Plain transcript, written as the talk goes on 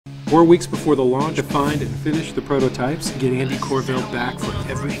4 weeks before the launch, to find and finish the prototypes, get Andy Corville back for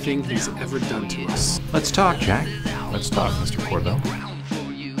everything he's ever done to us. Let's talk, Jack. Let's talk, Mr. Corville.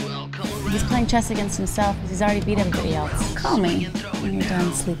 He's playing chess against himself because he's already beat everybody else. Call me when you're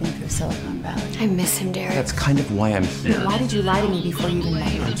done sleeping through Silicon Valley. I miss him, Derek. That's kind of why I'm here. Why did you lie to me before you even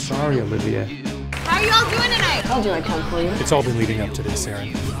met me? I'm sorry, Olivia. How are you all doing tonight? I told you I'd come for you. It's all been leading up to this,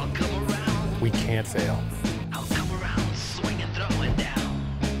 Aaron. We can't fail.